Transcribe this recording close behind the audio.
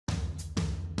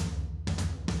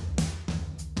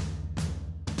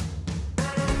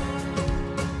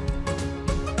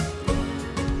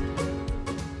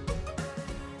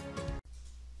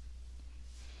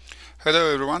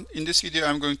Hello everyone. In this video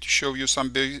I'm going to show you some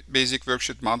basic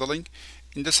worksheet modeling.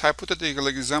 In this hypothetical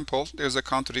example, there's a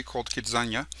country called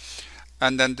Kidzania,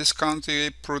 and then this country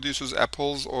produces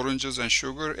apples, oranges and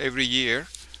sugar every year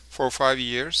for 5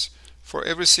 years. For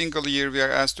every single year we are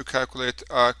asked to calculate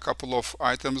a couple of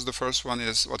items. The first one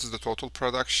is what is the total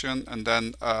production, and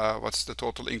then what's the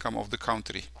total income of the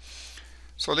country.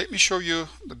 So let me show you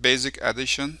the basic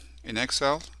addition in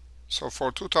Excel. So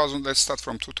for 2000, let's start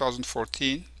from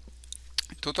 2014.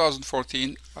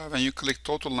 2014, when you click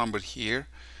total number here,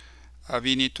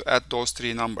 we need to add those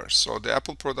three numbers. So the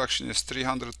apple production is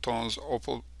 300 tons,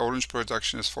 orange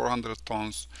production is 400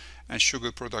 tons, and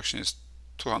sugar production is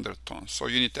 200 tons. So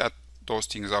you need to add those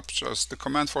things up. Just the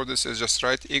command for this is just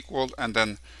write equal, and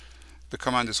then the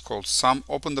command is called sum.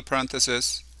 Open the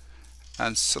parentheses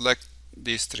and select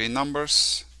these three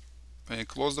numbers. When you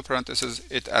close the parentheses,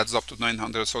 it adds up to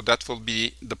 900. So that will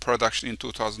be the production in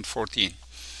 2014.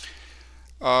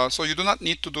 So you do not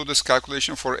need to do this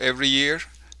calculation for every year.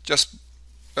 Just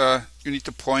you need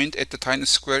to point at the tiny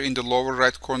square in the lower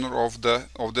right corner of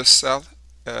this cell,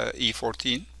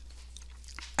 E14,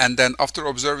 and then after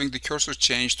observing the cursor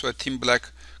change to a thin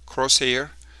black crosshair,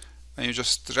 and you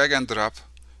just drag and drop,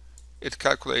 it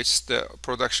calculates the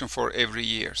production for every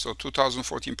year. So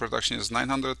 2014 production is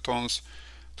 900 tons,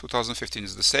 2015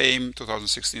 is the same,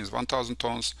 2016 is 1000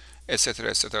 tons, etc.,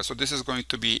 etc. So this is going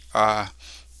to be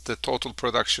the total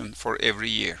production for every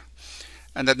year.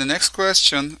 And then the next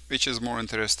question, which is more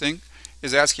interesting,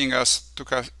 is asking us to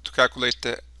calculate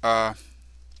the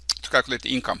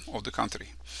income of the country.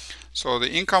 So the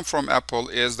income from Apple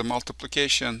is the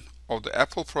multiplication of the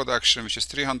Apple production, which is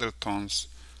 300 tons,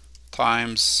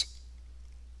 times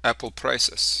Apple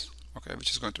prices, okay,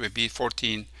 which is going to be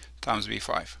B14 times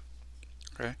B5.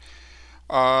 Okay,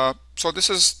 so this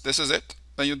is it.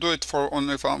 Then you do it for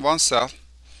only one cell,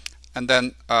 and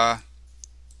then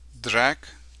drag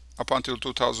up until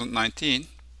 2019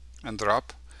 and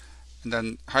drop, and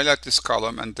then highlight this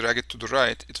column and drag it to the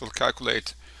right. It will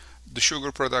calculate the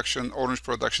sugar production, orange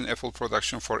production, apple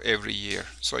production for every year.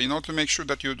 So in order to make sure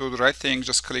that you do the right thing,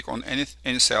 just click on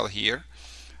any cell here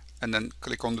and then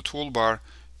click on the toolbar.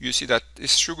 You see that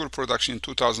this sugar production in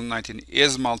 2019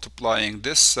 is multiplying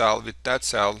this cell with that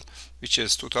cell, which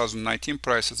is 2019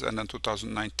 prices, and then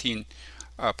 2019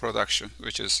 production,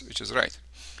 which is right.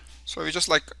 So we just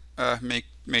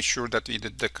make sure that we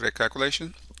did the correct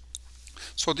calculation.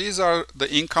 So these are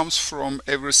the incomes from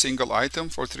every single item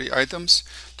for 3 items.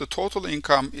 The total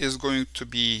income is going to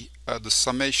be the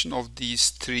summation of these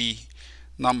 3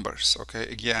 numbers. Okay,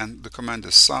 again, the command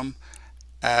is sum,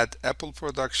 add apple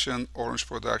production, orange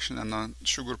production, and then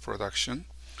sugar production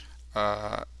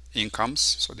incomes.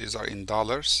 So these are in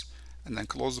dollars, and then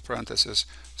close the parentheses.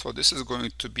 So this is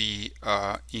going to be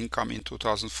income in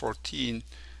 2014,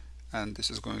 and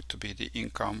this is going to be the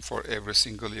income for every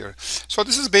single year. So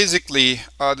this is basically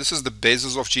this is the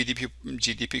basis of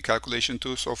GDP calculation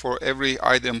too. So for every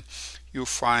item you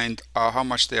find how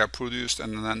much they are produced,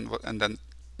 and then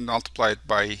multiply it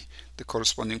by the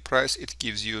corresponding price. It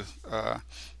gives you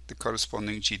the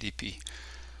corresponding GDP.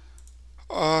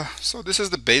 So this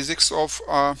is the basics of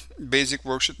basic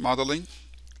worksheet modeling.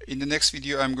 In the next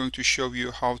video I'm going to show you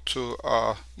how to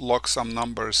log some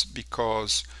numbers,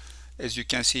 because as you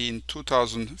can see in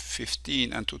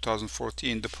 2015 and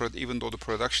 2014, even though the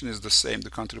production is the same,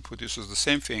 the country produces the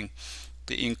same thing,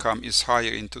 the income is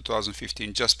higher in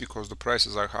 2015 just because the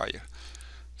prices are higher.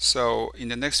 So in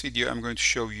the next video I'm going to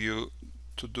show you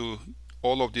to do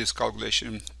all of these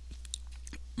calculations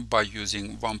by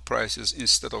using one prices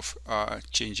instead of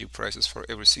changing prices for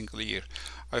every single year.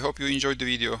 I hope you enjoyed the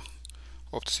video.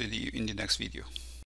 Hope to see you in the next video.